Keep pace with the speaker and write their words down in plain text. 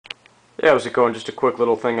Yeah, how's it going? Just a quick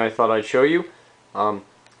little thing I thought I'd show you.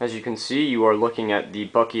 As you can see, you are looking at the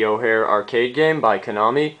Bucky O'Hare arcade game by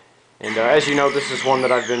Konami. And as you know, this is one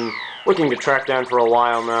that I've been looking to track down for a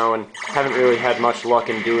while now and haven't really had much luck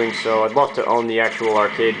in doing so. I'd love to own the actual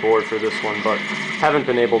arcade board for this one, but haven't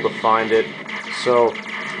been able to find it. So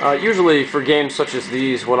usually for games such as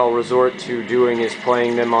these, what I'll resort to doing is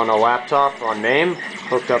playing them on a laptop on Mame,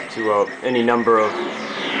 hooked up to any number of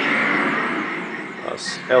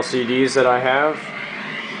LCDs that I have.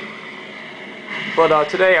 But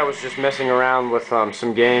today I was just messing around with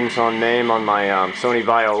some games on Mame on my Sony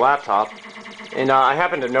Vaio laptop, and I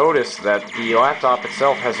happened to notice that the laptop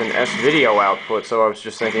itself has an S-video output, so I was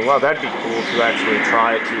just thinking, well, that'd be cool to actually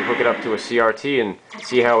try to hook it up to a CRT and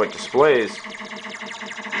see how it displays.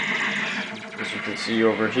 As you can see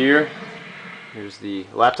over here, here's the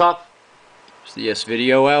laptop. There's the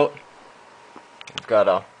S-video out. I've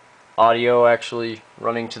got audio actually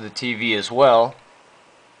running to the TV as well.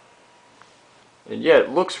 And yeah, it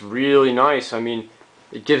looks really nice. I mean,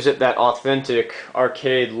 it gives it that authentic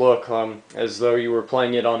arcade look, as though you were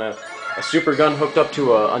playing it on a super gun hooked up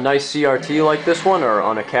to a nice CRT like this one, or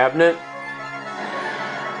on a cabinet.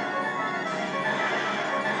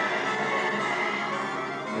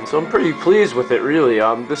 And so I'm pretty pleased with it, really.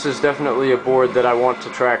 This is definitely a board that I want to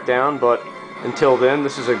track down, but until then,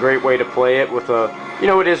 this is a great way to play it with you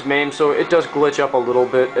know, it is Mame, so it does glitch up a little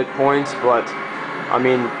bit at points, but, I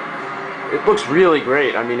mean, it looks really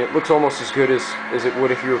great. I mean, it looks almost as good as it would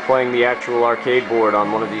if you were playing the actual arcade board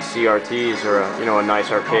on one of these CRTs or, you know, a nice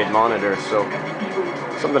arcade monitor, so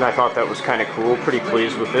something I thought that was kind of cool. Pretty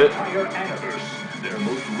pleased with it.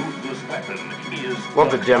 Love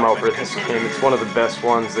the demo for this game. It's one of the best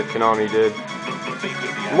ones that Konami did.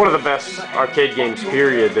 One of the best arcade games,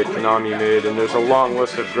 period, that Konami made, and there's a long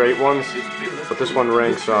list of great ones, but this one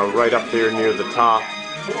ranks right up there near the top.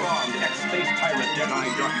 Space pirate Jedi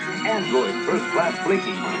Duck, Android First Class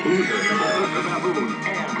Blinky, Loser, the Baboon,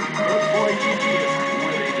 and Earth Boy GPS,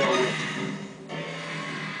 where they go with.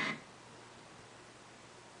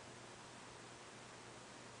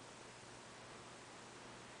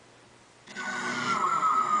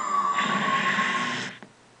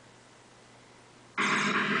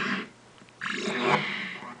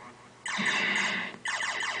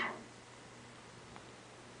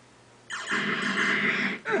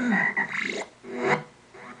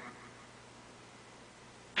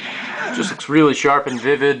 Just looks really sharp and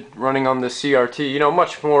vivid running on the CRT. You know,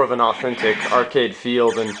 much more of an authentic arcade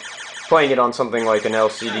feel than playing it on something like an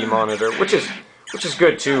LCD monitor, which is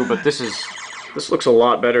good too. But this looks a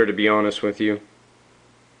lot better, to be honest with you.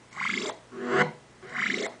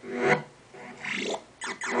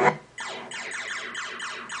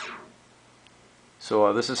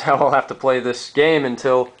 So this is how I'll have to play this game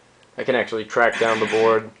until I can actually track down the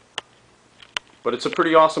board. But it's a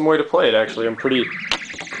pretty awesome way to play it, actually. I'm pretty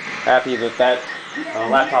happy that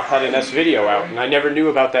laptop had an S-video out, and I never knew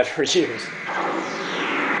about that for years.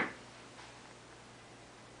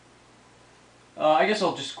 I guess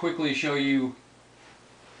I'll just quickly show you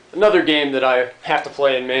another game that I have to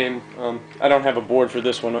play in Mame. I don't have a board for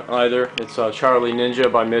this one either. It's Charlie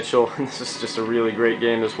Ninja by Mitchell, and this is just a really great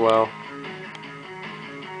game as well.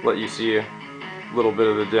 Let you see a little bit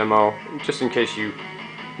of the demo, just in case you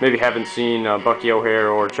maybe haven't seen Bucky O'Hare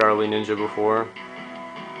or Charlie Ninja before.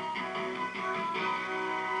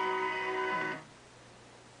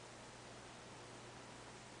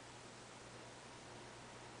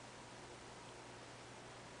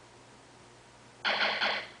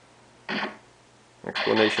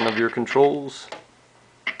 Explanation of your controls.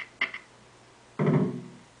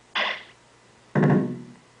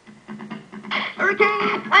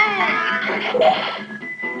 Hurricane Flash!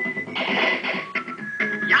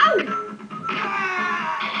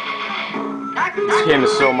 This game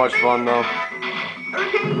is so much fun, though.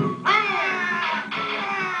 Hurricane Flash!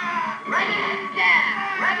 Running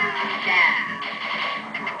down! Running down!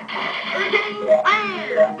 Hurricane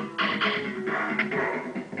Flash!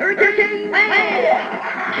 Hurricane Flash!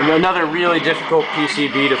 And another really difficult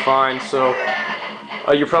PCB to find, so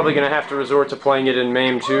you're probably going to have to resort to playing it in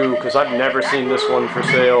Mame too, because I've never seen this one for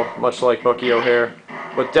sale, much like Bucky O'Hare.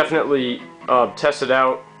 But definitely test it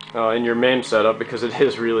out in your Mame setup, because it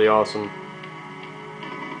is really awesome.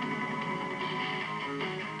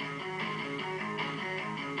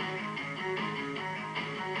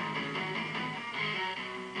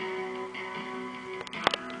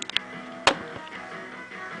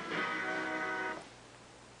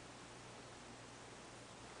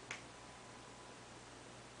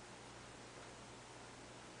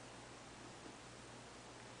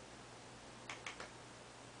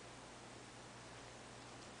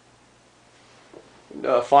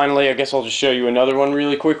 Finally, I guess I'll just show you another one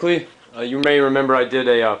really quickly. You may remember I did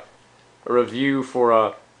a review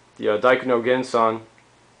for the Daikuno Gensan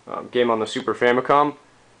game on the Super Famicom.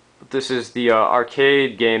 But this is the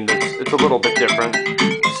arcade game it's a little bit different.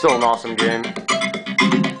 Still an awesome game.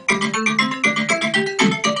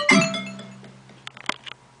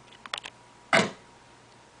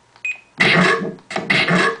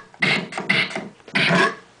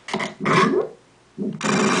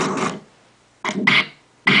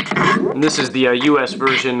 And this is the US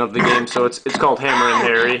version of the game, so it's called Hammer and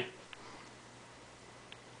Harry.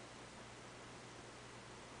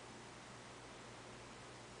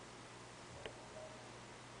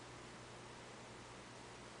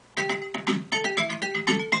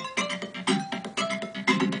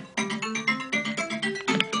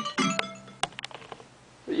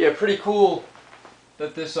 But yeah, pretty cool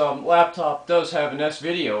that this laptop does have an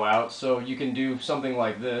S-Video out, so you can do something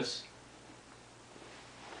like this.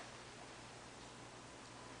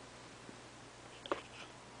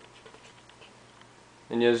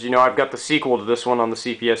 And as you know, I've got the sequel to this one on the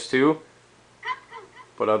CPS2,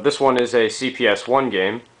 but this one is a CPS1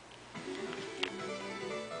 game.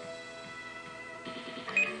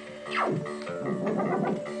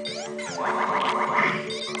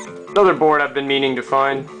 Another board I've been meaning to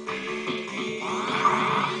find.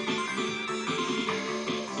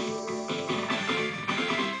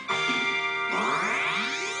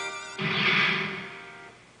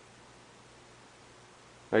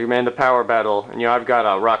 Mega Man the Power Battle, and you know, I've got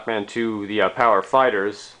Rockman 2 the Power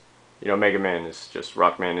Fighters. You know, Mega Man is just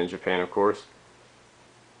Rockman in Japan, of course.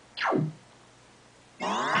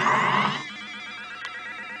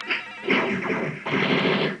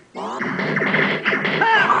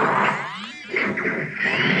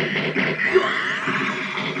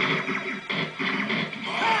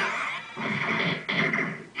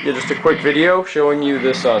 Yeah, just a quick video showing you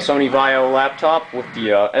this Sony Vaio laptop with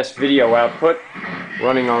the S-Video output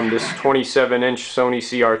running on this 27-inch Sony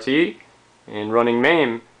CRT and running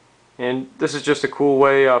Mame. And this is just a cool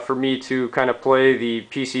way for me to kind of play the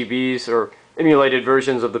PCBs or emulated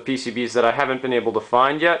versions of the PCBs that I haven't been able to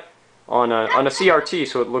find yet on a CRT,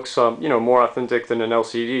 so it looks you know, more authentic than an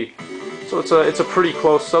LCD. So it's a pretty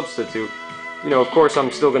close substitute. You know, of course I'm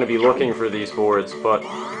still going to be looking for these boards, but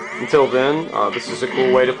until then, this is a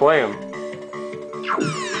cool way to play them.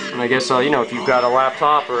 And I guess, you know, if you've got a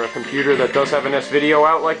laptop or a computer that does have an S-Video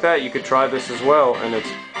out like that, you could try this as well, and it's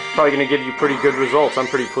probably going to give you pretty good results. I'm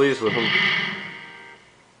pretty pleased with them.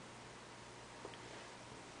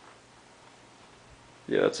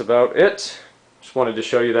 Yeah, that's about it. Just wanted to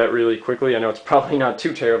show you that really quickly. I know it's probably not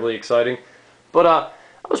too terribly exciting, but I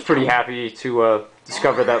was pretty happy to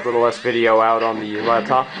discover that little S-Video out on the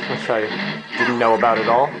laptop, which I didn't know about at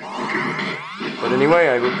all. But anyway,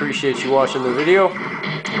 I appreciate you watching the video,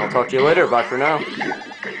 and I'll talk to you later. Bye for now.